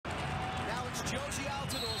It's Jozy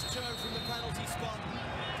Altidore's turn from the penalty spot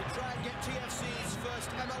to try and get TFC's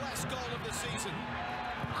first MLS goal of the season.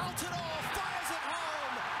 Altidore fires it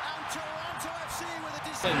home, and Toronto FC with a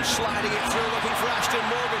decision. Sliding it through, looking for Ashton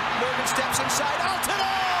Morgan. Morgan steps inside.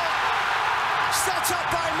 Altidore! Set up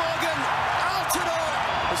by Morgan. Altidore!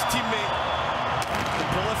 His teammate, the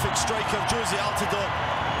prolific striker Jozy Altidore.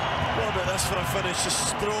 What about this for a finish?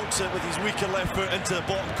 Just strokes it with his weaker left foot into the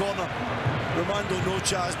bottom corner. Romando no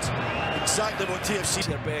chance. Exactly what TFC.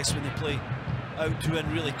 Their best when they play out to in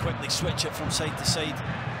really quickly, switch it from side to side.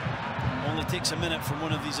 Only takes a minute from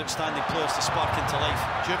one of these outstanding players to spark into life.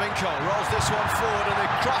 Jovinko rolls this one forward, and the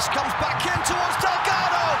cross comes back in towards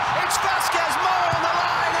Delgado. It's Vasquez, Moro on the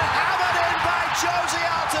line, and hammered in by Jozy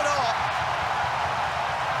Altidore.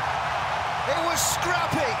 It was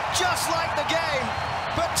scrappy, just like the game,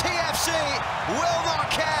 but TFC will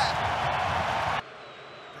not care.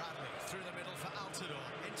 Bradley through the middle for Altidore,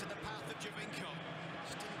 into the path of Jovinko.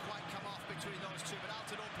 Just didn't quite come off between those two, but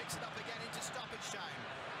Altidore picks it up again into stoppage time.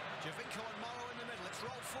 Jovinko and Moro in the middle. It's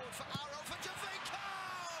rolled forward for Aro for Jovinko!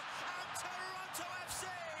 And Toronto FC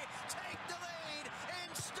take the lead in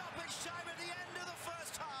stoppage time at the end of the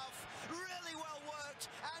first half. Really well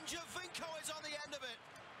worked, and Jovinko is on the end of it.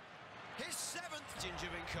 His seventh in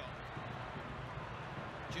Jovinko.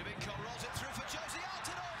 Jovinko rolls it through for Jozy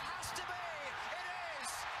Altidore. It has to be. It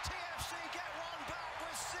is. TFC get one back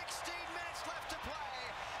with 16 minutes left to play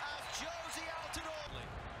as Jozy Altidore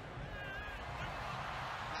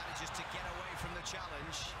manages to get away from the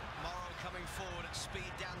challenge. Moro coming forward at speed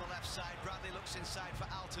down the left side. Bradley looks inside for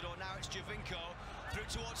Altidore. Now it's Jovinko through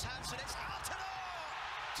towards Hansen. It's Altidore.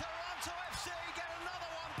 Toronto FC get another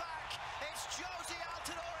one back. It's Jozy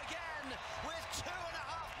Altidore again with 2.5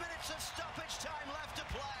 minutes of stoppage time left to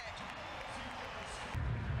play.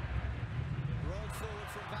 Rolled forward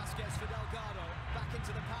from Vasquez for Delgado. Back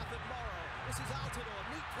into the path of Moro. This is Altidore.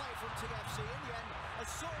 Neat play from TFC. In the end,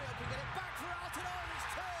 Osorio can get it back for Altidore. It's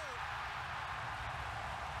two.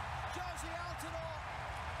 Jozy Altidore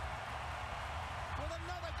with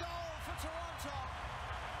another goal for Toronto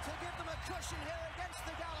to give them a cushion here against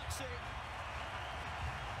the Galaxy.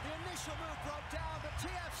 The initial move broke down, but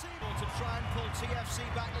TFC to try and pull TFC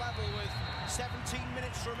back level with 17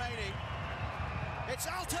 minutes remaining. It's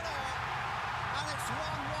Altidore, and it's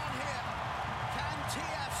 1-1 here. Can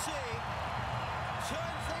TFC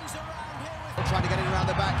turn things around here with... Trying to get it around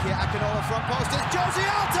the back here. Akinola front post. It's Jozy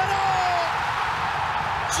Altidore!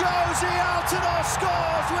 Jozy Altidore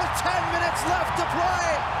scores with 10 minutes left to play.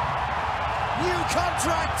 New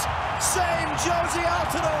contract, same Jozy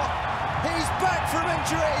Altidore. He's back from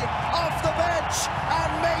injury, off the bench,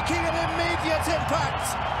 and making an immediate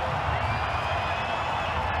impact.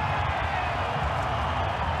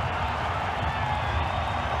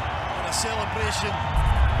 And a celebration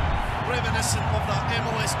reminiscent of that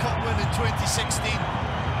MLS Cup win in 2016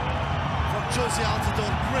 from Jozy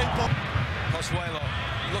Altidore. Great ball. Pozuelo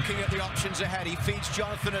looking at the options ahead. He feeds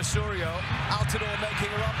Jonathan Osorio. Altidore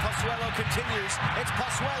making a run. Pozuelo continues. It's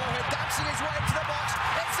Pozuelo here dancing his way into the box.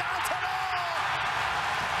 It's Altidore!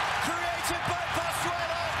 Created by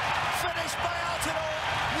Pozuelo. Finished by Altidore.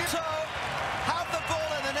 So have the ball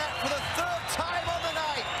in the net for the third time on the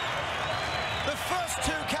night. The first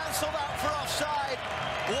two cancelled out for offside.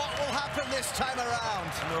 What will happen this time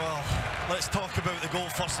around? Well, let's talk about the goal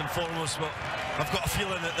first and foremost, but I've got a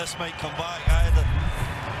feeling that this might come back.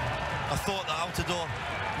 I thought that Altidore,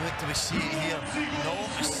 wait till we see it here. No,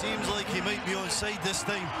 it seems like he might be onside this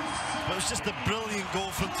time. But it was just a brilliant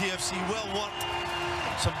goal from TFC, well worked.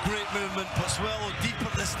 Some great movement. Pozuelo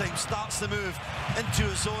deeper this time, starts the move into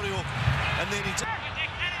Osorio, and then he...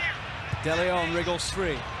 De Leon wriggles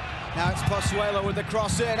free. Now it's Pozuelo with the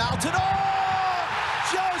cross in. Altidore!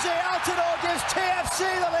 Jozy Altidore gives TFC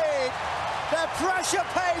the lead. Their pressure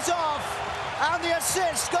pays off, and the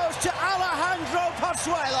assist goes to Alejandro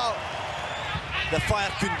Pozuelo. The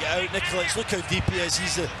fire couldn't get out. Nikolic, look how deep he is.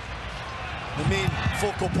 He's the main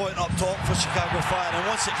focal point up top for Chicago Fire, and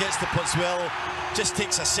once it gets to Pozuelo, just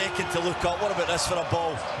takes a second to look up. What about this for a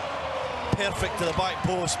ball? Perfect to the back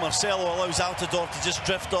post. Marcelo allows Altidore to just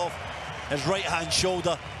drift off his right-hand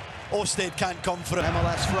shoulder. Osted can't come for it.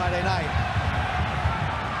 MLS Friday night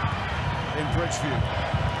in Bridgeview.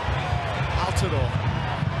 Altidore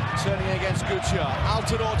turning against Gutierrez.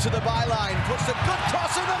 Altidore to the byline, puts a good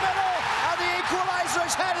toss in the middle, and the equaliser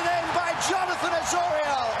is headed in by Jonathan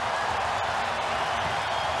Osorio.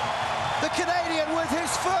 The Canadian with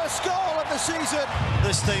his first goal of the season.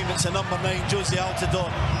 This time it's a number 9, Jozy Altidore,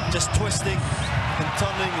 just twisting and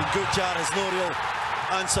turning, and Gutierrez has no real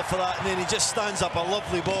answer for that, and then he just stands up a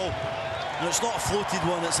lovely ball. And it's not a floated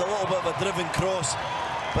one, it's a little bit of a driven cross.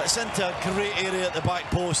 but it's into a great area at the back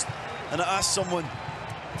post, and it asks someone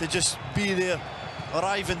to just be there,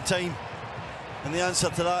 arrive in time, and the answer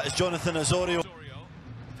to that is Jonathan Osorio.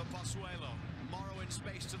 For Pozuelo, Morrow in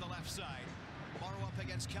space to the left side. Morrow up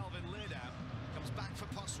against Kelvin Leerdam, comes back for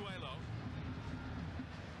Pozuelo.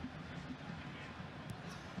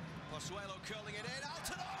 Pozuelo curling it in,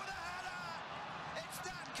 Altidore with a header! It's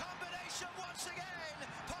that combination once again!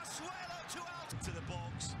 Pozuelo to Altidore! To the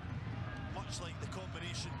box, much like the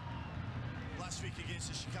combination last week against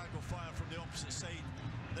the Chicago Fire from the opposite side.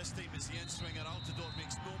 This time it's the in-swinger. Altidore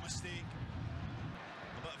makes no mistake.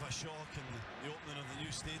 A bit of a shock in the opening of the new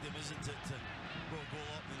stadium, isn't it, to go a goal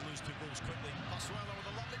up and lose 2 goals quickly. Pozuelo with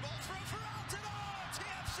a lovely ball through for Altidore!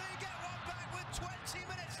 TFC get one back with 20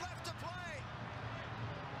 minutes left to play.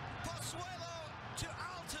 Pozuelo to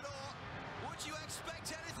Altidore. Would you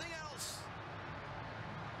expect anything else?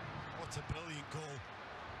 What a brilliant goal.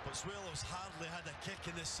 Pozuelo's hardly had a kick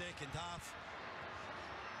in this second half.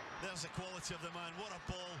 There's the quality of the man. What a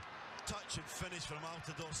ball. Touch and finish from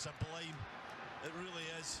Altidore. Sublime. It really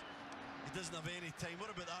is. He doesn't have any time. What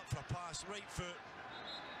about that for a pass? Right foot.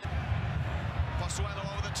 Pozuelo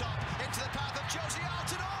over the top, into the path of Jozy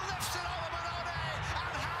Altidore, lifts it over Manone,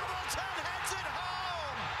 and Hamilton heads it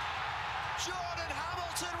home! Jordan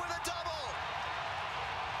Hamilton with a double!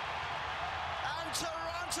 And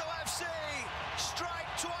Toronto FC strike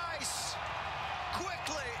twice,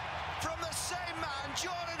 quickly, from the same man,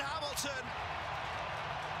 Jordan Hamilton.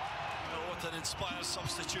 Oh, what an inspired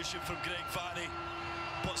substitution from Greg Vanny.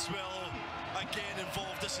 Pozuelo again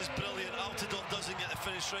involved. This is brilliant. Altidore doesn't get the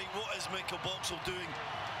finish right. What is Michael Boxall doing?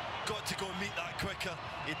 Got to go and meet that quicker.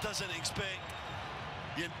 He doesn't expect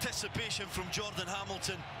the anticipation from Jordan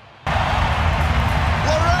Hamilton.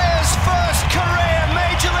 Larea's first career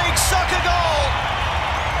Major League Soccer goal.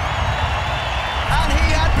 And he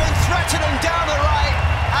had been threatening down the right,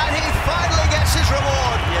 and he finally gets his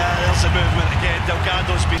reward. Yeah, there's a movement again.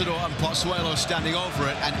 Delgado's been... And Pozuelo standing over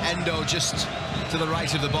it, and Endo just to the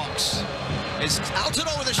right of the box. It's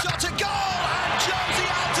Altidore with a shot to goal, and Jozy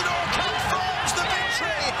Altidore confirms the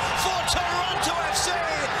victory for Toronto FC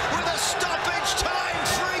with a stoppage time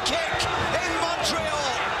free kick in Montreal.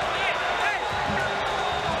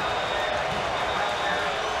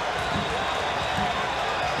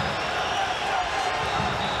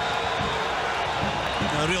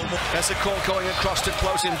 There's a call going across to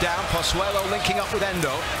close him down. Pozuelo linking up with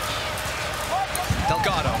Endo.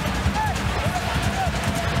 Delgado.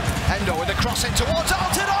 Endo with a cross in towards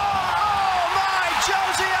Altidore! Oh my!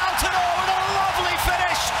 Jozy Altidore with a lovely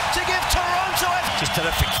finish to give Toronto Just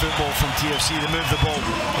terrific football from TFC. They move the ball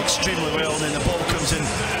extremely well, and then the ball comes in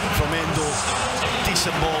from Endo.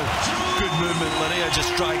 Decent ball, good movement. Larea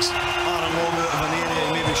just drags Aaron Long out of an area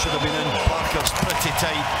he maybe should have been in. Parker's pretty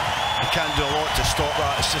tight. He can't do a lot to stop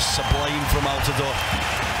that. It's just sublime from Altidore.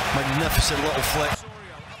 Magnificent little flick.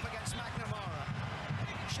 up against McNamara.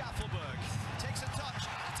 Schaffelberg takes a touch.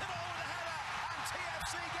 Altidore with a header, and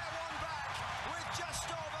TFC get one back with just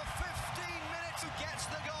over 15 minutes. Who gets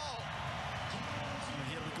the goal?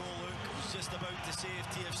 Here we go, Luke. I was just about to say if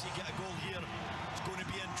TFC get a goal here, it's going to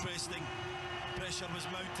be interesting. Pressure was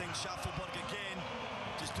mounting. Schaffelberg again,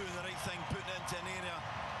 just doing the right thing, putting it into an area,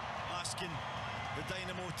 asking the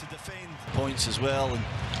Dynamo to defend. Points as well, and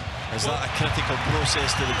is that a critical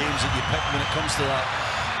process to the games that you pick when it comes to that?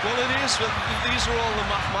 Well, it is. These are all the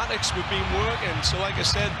mathematics we've been working. So, like I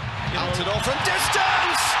said, Altidore from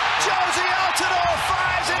distance! Jozy Altidore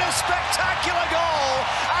fires in a spectacular goal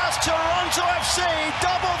as Toronto FC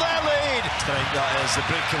double their lead. Right, that is, the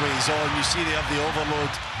breakaway is on. You see they have the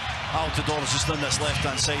overload. Altidore's just on this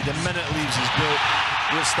left-hand side. The minute it leaves his boot,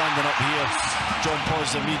 we're standing up here. John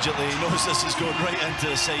paused immediately. He knows this is going right into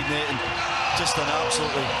the side net, and just an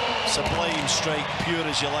absolutely sublime strike, pure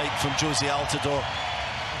as you like, from Jozy Altidore.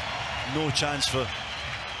 No chance for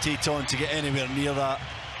Teton to get anywhere near that.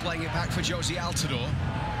 Playing it back for Jozy Altidore.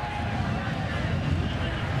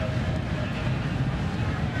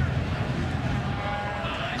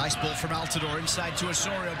 Nice ball from Altidore inside to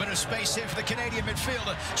Osorio. Bit of space here for the Canadian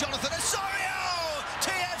midfielder. Jonathan Osorio!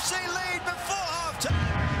 TFC lead before half-time.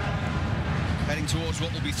 Heading towards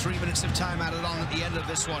what will be 3 minutes of time added on at the end of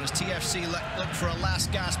this one as TFC look for a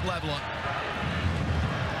last gasp leveler.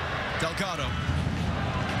 Delgado.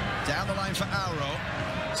 Down the line for Auro.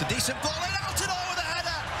 It's a decent ball in. Altidore with a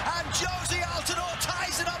header. And Jozy Altidore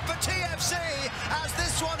ties it up for TFC as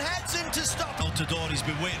this one heads into stop. Altidore, he's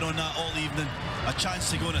been waiting on that all evening. A chance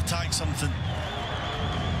to go and attack something.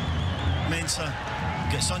 Mensah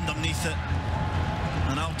gets underneath it,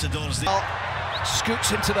 and Altidore's there.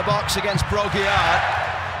 Scoots into the box against Broguiard.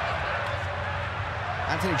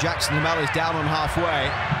 Anthony Jackson Hamel is down on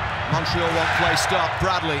halfway. Montreal won't play stop.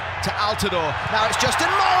 Bradley to Altidore. Now it's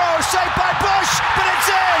Justin Morrow, saved by Bush, but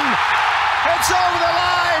it's in! It's over the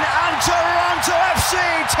line, and Toronto FC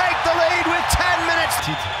take the lead with 10 minutes.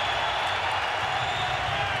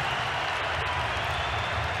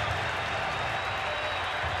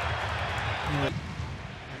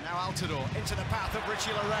 And now Altidore into the path of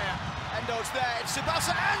Richie Larea. Endo's there, it's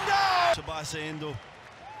Tsubasa Endo! Tsubasa Endo,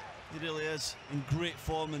 he really is in great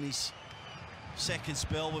form in his second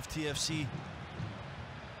spell with TFC.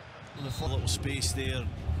 With a little space there,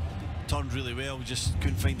 turned really well, just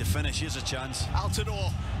couldn't find the finish. Here's a chance.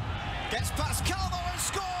 Altidore gets past Calvo and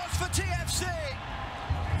scores for TFC.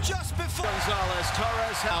 Just before Gonzalez,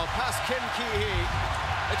 Torres now past Kim Ki-hee.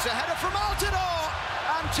 It's a header from Altidore,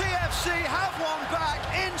 and TFC have one back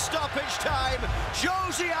in stoppage time.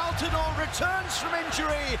 Jozy Altidore returns from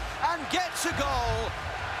injury and gets a goal,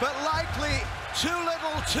 but likely too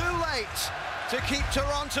little, too late to keep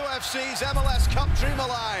Toronto FC's MLS Cup dream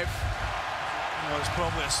alive. Well, it's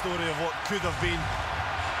probably a story of what could have been.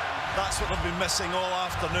 That's what they've been missing all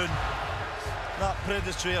afternoon. That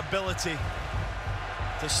predatory ability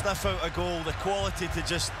to sniff out a goal, the quality to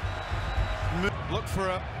just move. Look for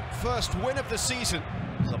a first win of the season.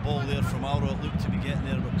 There's a ball there from Alro, it looked to be getting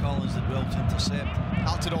there, but Collins did well to intercept.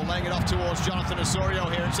 Altidore laying it off towards Jonathan Osorio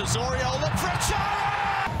here. It's Osorio, look for a chance!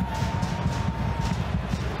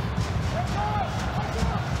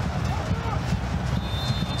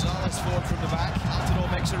 Gonzalez forward from the back.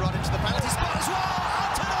 Altidore makes a run into the penalty spot as well.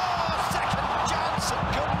 Altidore, second chance, and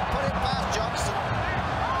couldn't put it past Johnson.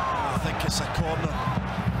 I think it's a corner.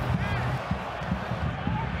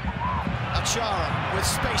 Achara with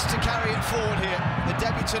space to carry it forward here. The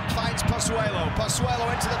debutant finds Pozuelo. Pozuelo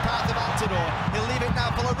into the path of Altidore. He'll leave it now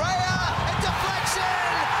for Larea. It deflects in!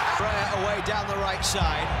 Larea away down the right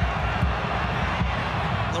side.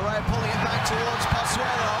 Larea pulling it back towards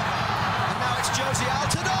Pozuelo. And now it's Jozy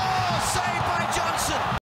Altidore.